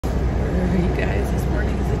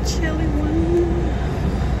chili one,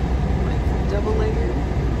 like double layered.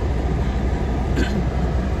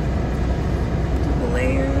 Double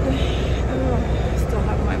layered. Oh, still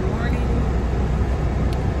have my morning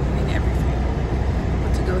and everything.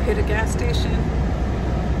 About to go hit a gas station.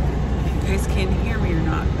 If you guys can hear me or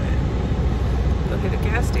not, but go hit a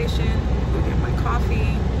gas station, go get my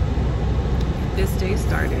coffee. This day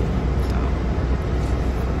started.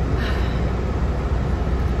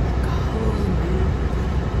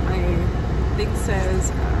 Thing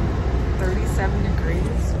says 37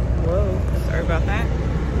 degrees. Whoa, sorry about that.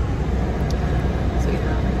 So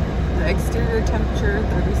yeah, the exterior temperature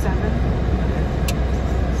 37.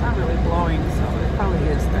 It's not really blowing, so it probably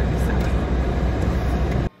is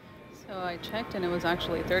 37. So I checked and it was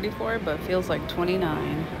actually 34, but feels like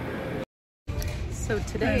 29. So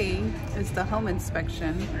today is the home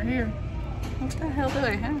inspection. Right here. What the hell do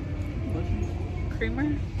I have? Lotion.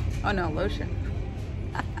 Creamer? Oh no, lotion.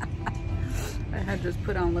 I had just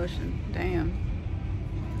put on lotion. Damn.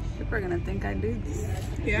 People are gonna think I do this.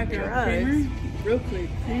 Yeah, girl. Creamer? Real quick.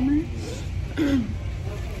 Creamer?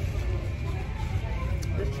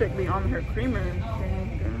 This chick be on her creamer.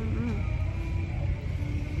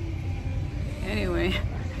 Anyway,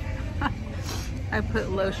 I put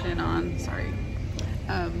lotion on. Sorry.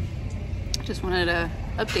 Just wanted to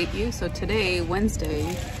update you. So today, Wednesday,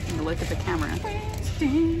 let me look at the camera.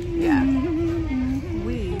 Yeah.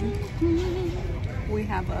 We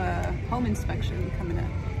have a home inspection coming up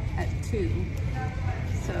at 2,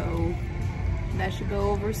 so that should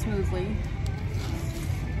go over smoothly.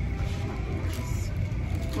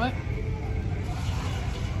 What?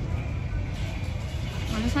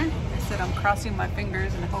 What is that? I said I'm crossing my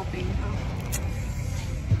fingers and hoping.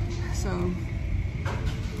 So,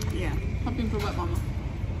 yeah. Hoping for what, mama?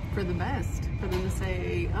 For the best. For them to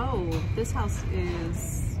say, oh, this house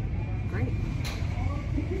is great.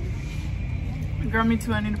 Girl, me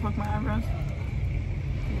too. I need to poke my eyebrows.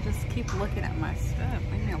 You just keep looking at my stuff.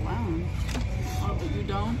 Leave me alone. Oh, but you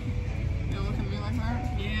don't? You don't look at me like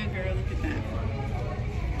that? Yeah, girl, look at that.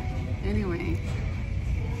 Anyway.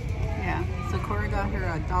 Yeah, so Corey got her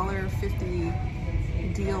a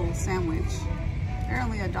 $1.50 deal sandwich. They're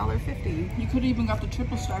only $1.50. You could have even got the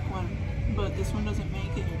triple stack one, but this one doesn't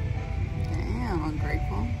make it. Damn,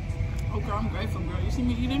 ungrateful. Oh, girl, I'm grateful, girl. You see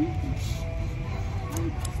me eating?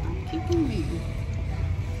 Stop keeping me.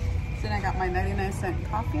 Then I got my 99-cent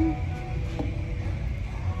coffee.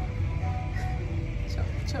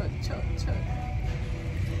 Chug.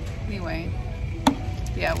 Anyway,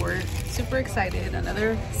 yeah, we're super excited.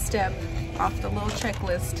 Another step off the little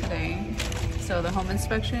checklist today. So the home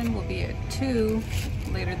inspection will be at 2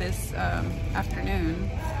 later this afternoon.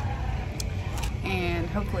 And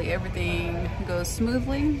hopefully everything goes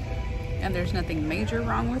smoothly and there's nothing major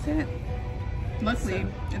wrong with it. Luckily,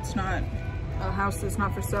 it's not a house that's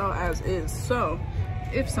not for sale as is. So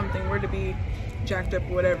if something were to be jacked up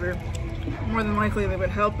or whatever, more than likely they would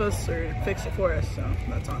help us or fix it for us. So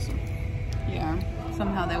that's awesome. Yeah,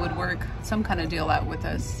 somehow they would work some kind of deal out with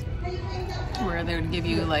us where they would give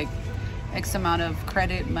you like X amount of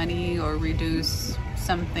credit money or reduce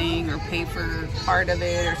something or pay for part of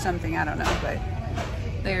it or something. I don't know, but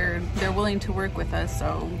they're willing to work with us.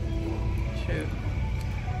 So shoot.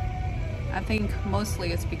 I think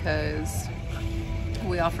mostly it's because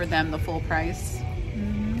we offered them the full price,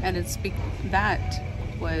 and it's that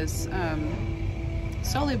was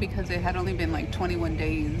solely because it had only been like 21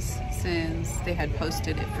 days since they had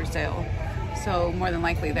posted it for sale. So more than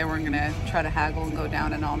likely they weren't gonna try to haggle and go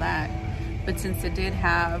down and all that. But since it did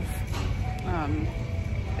have,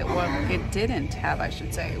 it didn't have, I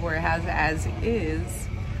should say, where it has as is,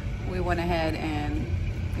 we went ahead and,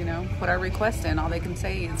 you know, put our request in. All they can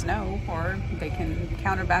say is no, or they can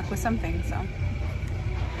counter back with something. So I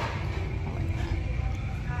like that.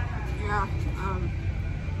 Yeah.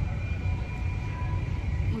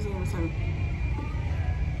 What was I gonna say?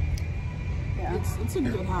 Yeah. It's a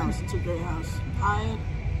good house. It's a great house. I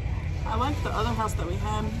like the other house that we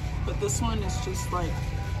had, but this one is just like,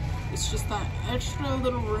 it's just that extra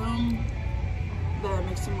little room that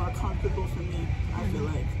makes it more comfortable for me. I feel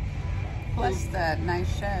like. Plus that nice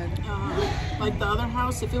shed. Like the other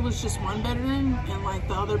house, if it was just one bedroom and like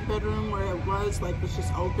the other bedroom where it was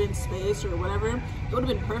just open space or whatever, it would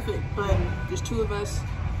have been perfect. But there's 2 of us,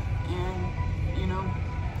 and you know.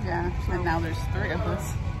 Yeah, so. And now there's 3 of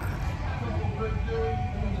us.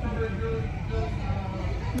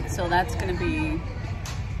 So that's gonna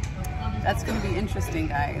be interesting,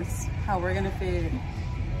 guys. How we're gonna fit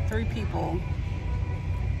 3 people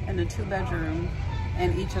in a 2-bedroom.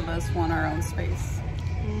 And each of us want our own space.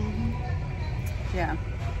 Yeah.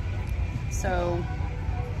 So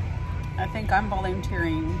I think I'm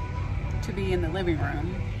volunteering to be in the living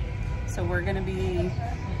room. So we're gonna be,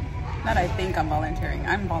 not I think I'm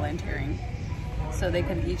volunteering. So they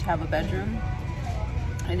can each have a bedroom.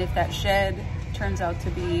 And if that shed turns out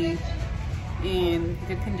to be in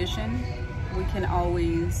good condition, we can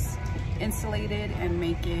always insulate it and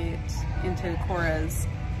make it into Cora's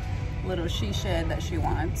little she shed that she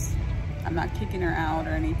wants. I'm not kicking her out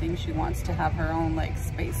or anything. She wants to have her own like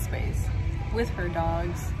space with her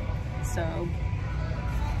dogs. So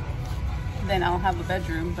then I'll have a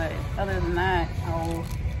bedroom, but other than that,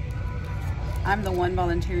 I'm the one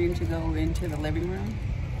volunteering to go into the living room.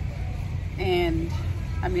 And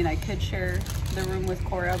I mean, I could share the room with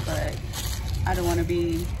Cora, but I don't want to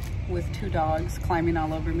be with 2 dogs climbing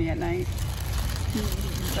all over me at night.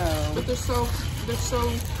 So, but they're so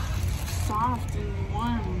soft and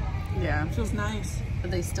warm. Yeah, it feels nice. But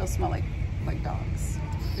they still smell like dogs.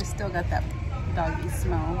 They still got that doggy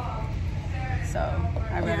smell. So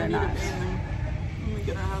I'd rather not. When we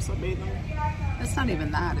get our house, I'll bathe them. It's not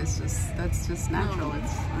even that. It's just that's just natural. No,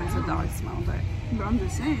 it's a dog smell, but I'm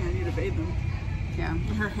just saying I need to bathe them. Yeah. And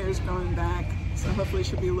her hair's growing back, so hopefully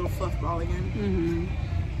she'll be a little fluff ball again.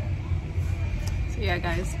 So yeah,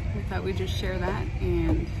 guys, we thought we'd just share that,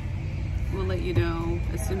 and we'll let you know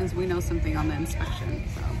as soon as we know something on the inspection.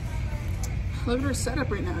 So look at our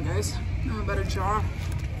setup right now, guys. I'm about to jar.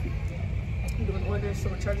 I'm doing orders, so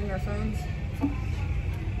we're charging our phones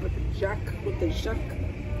with the jack.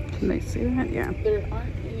 Can they see that? Yeah. There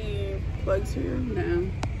aren't any plugs here. No.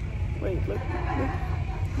 Wait, look.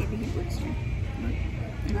 Maybe he works here.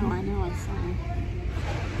 Look. No, I know. I saw.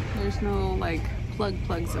 There's no like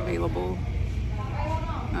plugs available.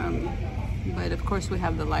 But of course we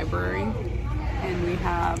have the library, and we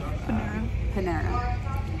have Panera.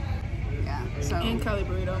 Yeah. So. And Cali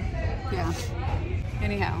Burrito. Yeah.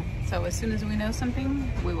 Anyhow, so as soon as we know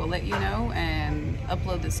something, we will let you know and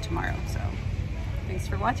upload this tomorrow. So thanks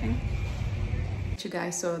for watching. You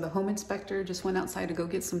guys, so the home inspector just went outside to go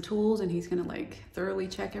get some tools, and he's gonna like thoroughly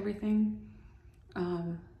check everything.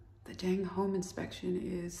 The dang home inspection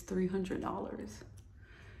is $300.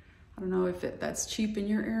 I don't know if that's cheap in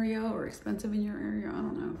your area or expensive in your area. I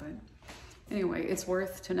don't know, but anyway, it's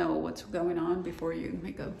worth to know what's going on before you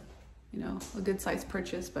make a good size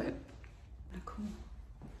purchase. But cool.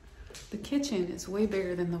 The kitchen is way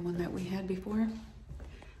bigger than the one that we had before.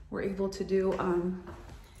 We're able to do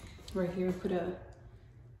right here, put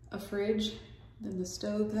a fridge, then the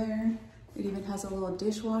stove there. It even has a little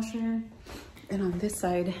dishwasher. And on this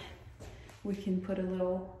side, we can put a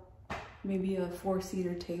little, maybe a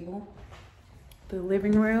 4-seater table. The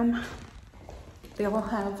living room, they all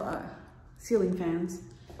have ceiling fans,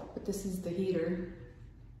 but this is the heater.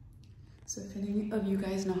 So if any of you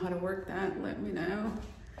guys know how to work that, let me know.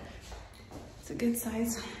 It's a good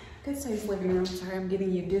size living room. Sorry, I'm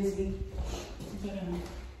getting you dizzy. But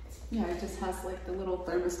yeah, it just has like the little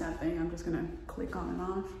thermostat thing. I'm just gonna click on and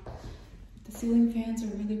off. The ceiling fans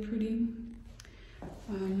are really pretty.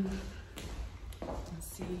 Let's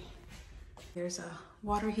see. There's a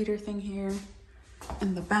water heater thing here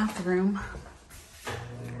in the bathroom.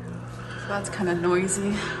 So that's kind of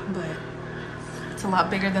noisy, but it's a lot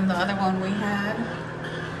bigger than the other one we had.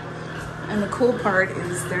 And the cool part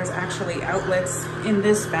is there's actually outlets in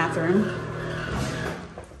this bathroom.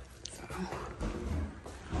 So,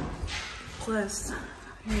 plus,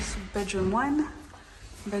 here's bedroom 1,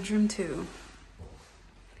 bedroom 2.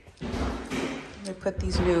 They put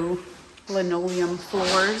these new linoleum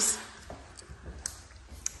floors.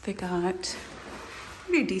 They got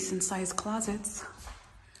pretty decent sized closets.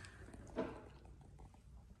 We're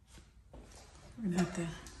gonna have to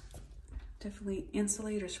definitely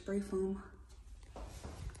insulate or spray foam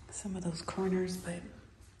some of those corners, but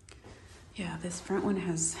yeah, this front one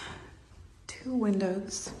has 2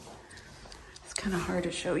 windows. It's kind of hard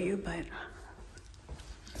to show you, but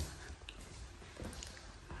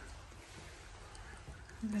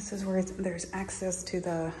this is where there's access to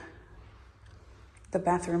the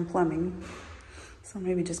bathroom plumbing. So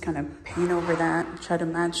maybe just kind of paint over that, try to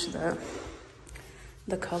match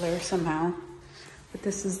the color somehow. But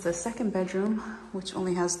this is the 2nd bedroom, which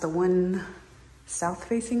only has the 1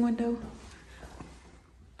 south-facing window.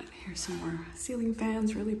 And here's some more ceiling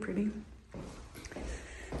fans, really pretty.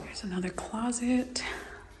 Here's another closet.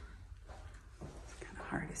 It's kind of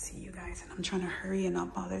hard to see you guys, and I'm trying to hurry and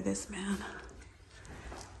not bother this man.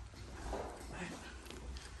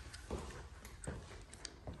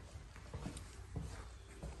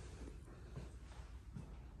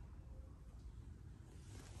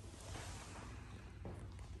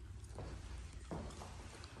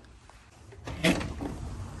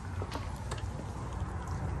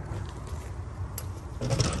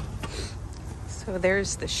 So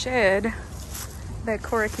there's the shed that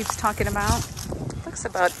Cora keeps talking about. Looks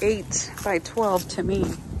about 8 by 12 to me.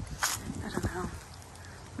 I don't know.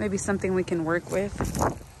 Maybe something we can work with.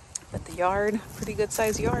 But the yard, pretty good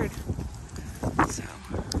sized yard. So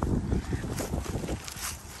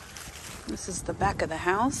this is the back of the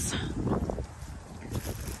house. Yeah.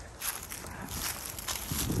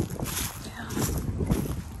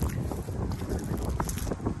 I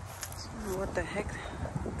don't know what the heck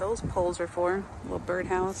those poles are for. A little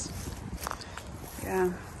birdhouse.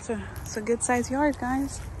 Yeah, it's a good sized yard,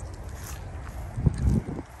 guys.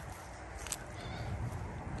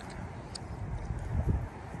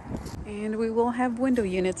 And we will have window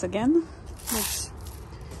units again, which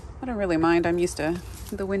I don't really mind. I'm used to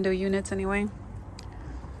the window units anyway.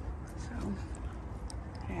 So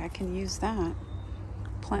yeah, I can use that.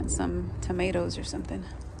 Plant some tomatoes or something.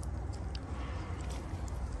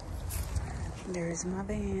 There's my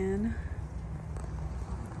van.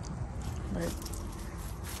 But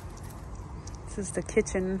this is the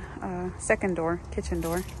kitchen, second door, kitchen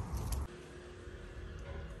door.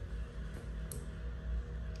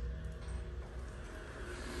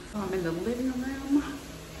 So I'm in the living room.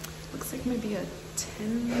 Looks like maybe a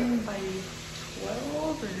 10 by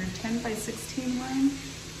 12 or 10 by 16 room.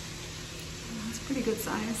 It's pretty good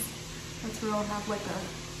size. That's where I'll have like a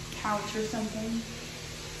couch or something.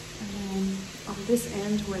 And then on this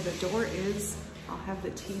end where the door is, I'll have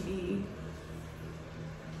the TV.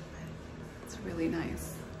 It's really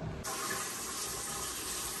nice.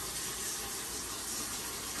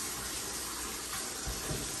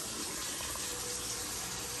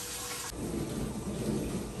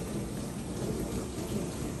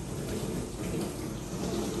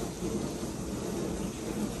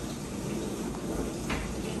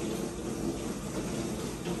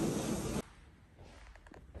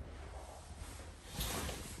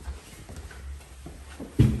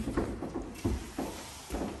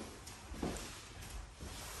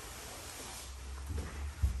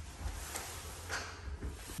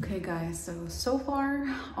 Okay guys, so far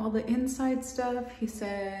all the inside stuff he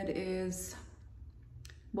said is,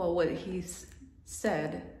 well, what he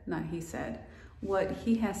said, not he said, what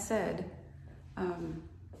he has said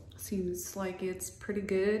seems like it's pretty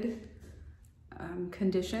good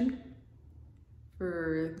condition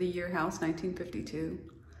for the year house, 1952.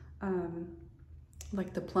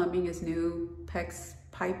 Like the plumbing is new, PEX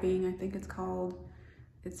piping, I think it's called.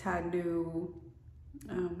 It's had new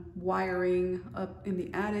wiring up in the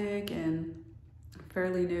attic and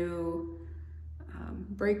fairly new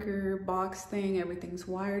breaker box thing. Everything's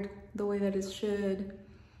wired the way that it should.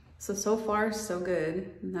 So far so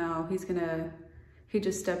good. Now he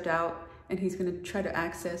just stepped out and he's gonna try to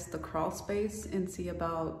access the crawl space and see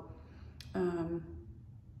about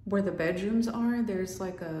where the bedrooms are. There's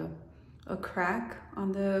like a crack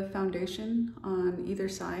on the foundation on either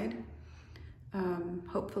side.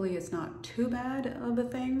 Hopefully it's not too bad of a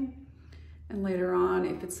thing. And later on,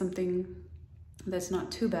 if it's something that's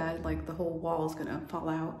not too bad, like the whole wall is gonna fall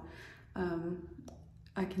out,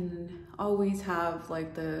 I can always have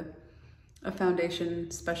like a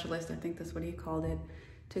foundation specialist, I think that's what he called it,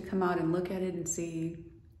 to come out and look at it and see,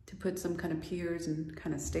 to put some kind of piers and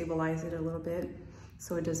kind of stabilize it a little bit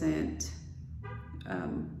so it doesn't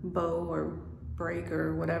bow or break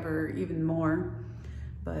or whatever even more.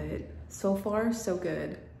 But so far so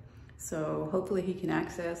good. So hopefully he can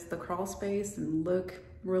access the crawl space and look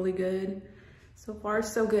really good. So far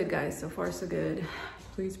so good, guys. So far so good.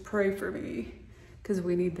 Please pray for me because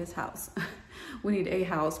we need this house. We need a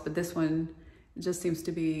house, but this one just seems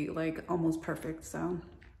to be like almost perfect. So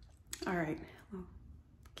all right, I'll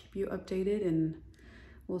keep you updated and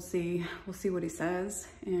we'll see what he says,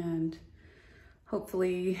 and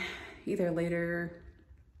hopefully either later,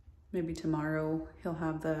 maybe tomorrow, he'll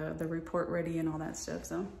have the report ready and all that stuff.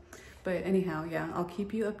 So, but anyhow, yeah, I'll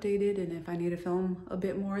keep you updated, and if I need to film a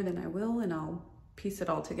bit more, then I will, and I'll piece it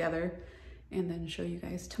all together and then show you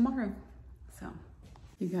guys tomorrow. So,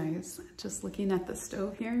 you guys, just looking at the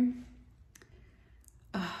stove here,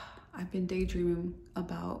 I've been daydreaming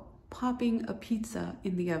about popping a pizza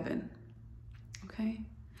in the oven, okay?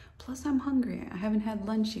 Plus, I'm hungry. I haven't had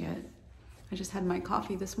lunch yet. I just had my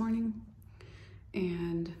coffee this morning,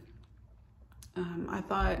 and I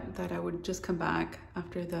thought that I would just come back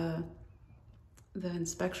after the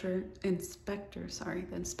inspector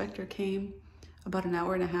came about an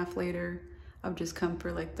hour and a half later. I would just come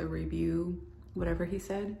for like the review, whatever he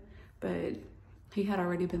said, but he had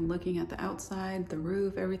already been looking at the outside, the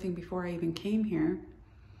roof, everything before I even came here.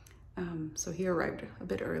 So he arrived a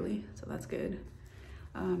bit early, so that's good.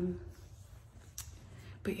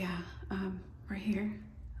 But yeah, right here,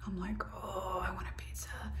 I'm like, oh, I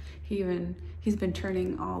He's been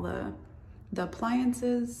turning all the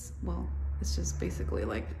appliances. Well, it's just basically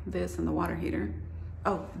like this and the water heater.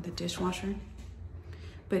 Oh, the dishwasher.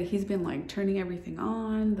 But he's been like turning everything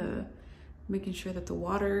on, making sure that the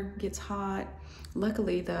water gets hot.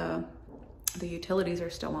 Luckily, the utilities are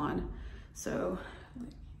still on. So,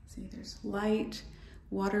 see, there's light,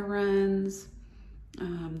 water runs,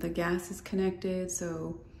 the gas is connected.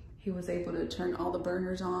 So he was able to turn all the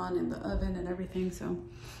burners on in the oven and everything. So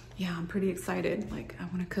yeah, I'm pretty excited. Like, I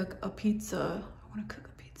wanna cook a pizza.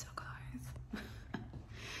 Guys.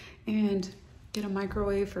 And get a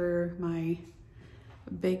microwave for my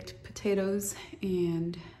baked potatoes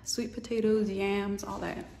and sweet potatoes, yams, all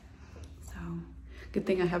that. So good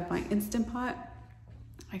thing I have my Instant Pot.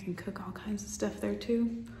 I can cook all kinds of stuff there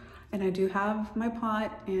too. And I do have my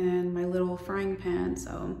pot and my little frying pan,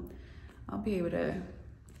 so I'll be able to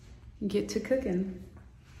get to cooking.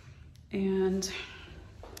 And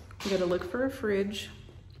we gotta look for a fridge,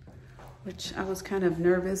 which I was kind of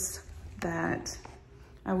nervous that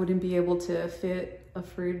I wouldn't be able to fit a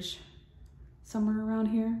fridge somewhere around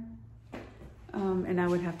here. And I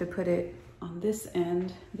would have to put it on this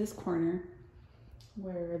end, this corner,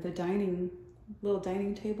 where the little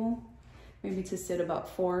dining table, maybe to sit about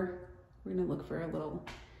 4. We're gonna look for a little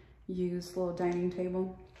used little dining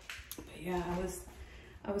table. But yeah,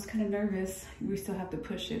 I was kind of nervous. We still have to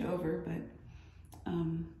push it over, but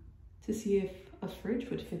to see if a fridge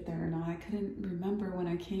would fit there or not. I couldn't remember when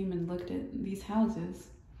I came and looked at these houses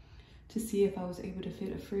to see if I was able to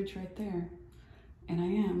fit a fridge right there. And I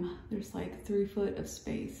am. There's like 3 foot of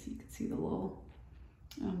space. You can see the little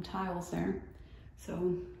tiles there.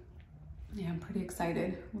 So yeah, I'm pretty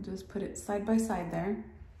excited. We'll just put it side by side there.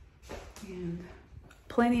 And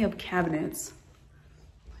plenty of cabinets.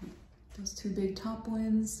 Like those 2 big top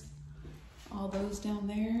ones, all those down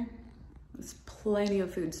there. There's plenty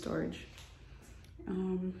of food storage.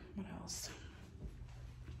 What else?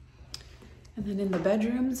 And then in the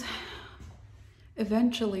bedrooms,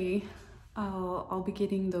 eventually I'll be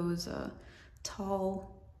getting those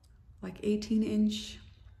tall, like 18-inch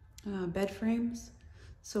bed frames.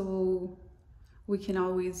 So we can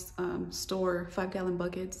always store 5-gallon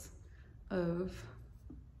buckets of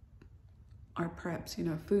our preps, you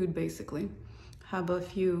know, food basically. Have a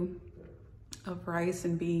few of rice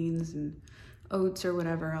and beans and oats or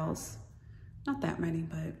whatever else. Not that many,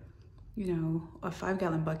 but you know, a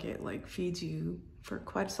 5-gallon bucket like feeds you for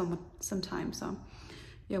quite some time. So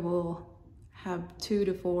yeah, we'll have 2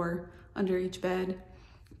 to 4 under each bed,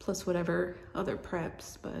 plus whatever other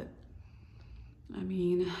preps. But I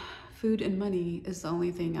mean, food and money is the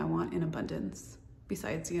only thing I want in abundance,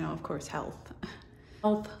 besides, you know, of course, health.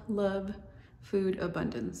 Health, love, food,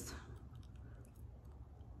 abundance.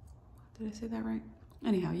 Did I say that right?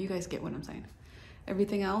 Anyhow, you guys get what I'm saying.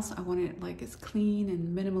 Everything else, I want it like it's clean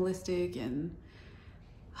and minimalistic and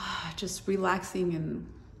just relaxing and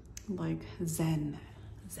like zen.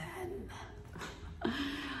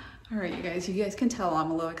 All right, you guys can tell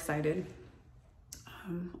I'm a little excited.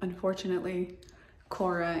 Unfortunately,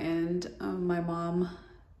 Cora and my mom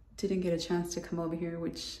didn't get a chance to come over here,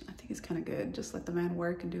 which I think is kind of good. Just let the man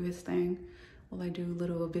work and do his thing while I do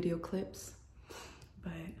little video clips.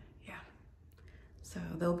 But yeah, so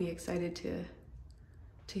they'll be excited to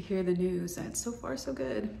hear the news that so far so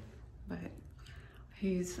good. But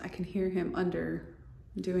I can hear him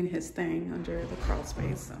doing his thing under the crawl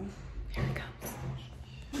space. So here it comes.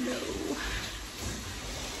 No.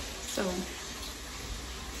 So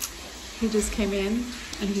he just came in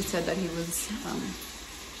and he said that he was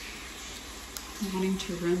wanting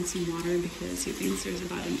to run some water because he thinks there's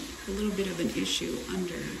about a little bit of an issue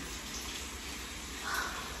under.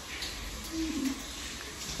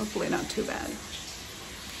 Hopefully not too bad.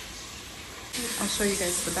 I'll show you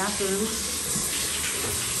guys the bathroom.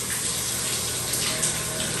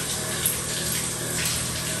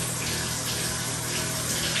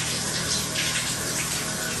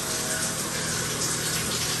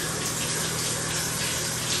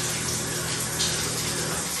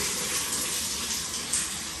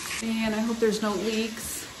 And I hope there's no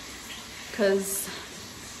leaks, because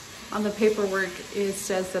on the paperwork it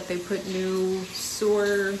says that they put new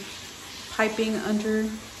sewer piping under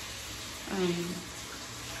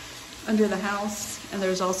the house, and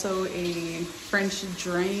there's also a French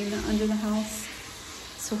drain under the house.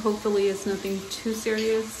 So hopefully it's nothing too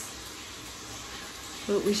serious,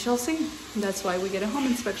 but we shall see. That's why we get a home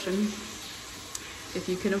inspection. If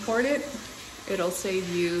you can afford it, it'll save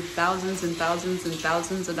you thousands and thousands and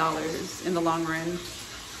thousands of dollars in the long run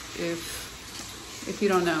if you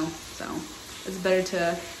don't know. So it's better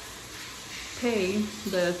to pay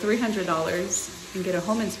the $300 and get a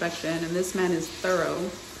home inspection, and this man is thorough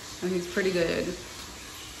and he's pretty good,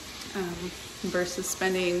 versus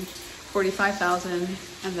spending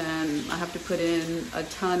 $45,000 and then I have to put in a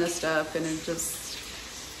ton of stuff, and it just,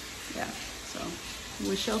 yeah, so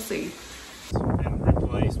we shall see. And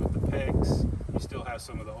replaced with the pegs, you still have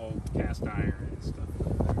some of the old cast iron and stuff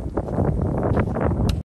like that.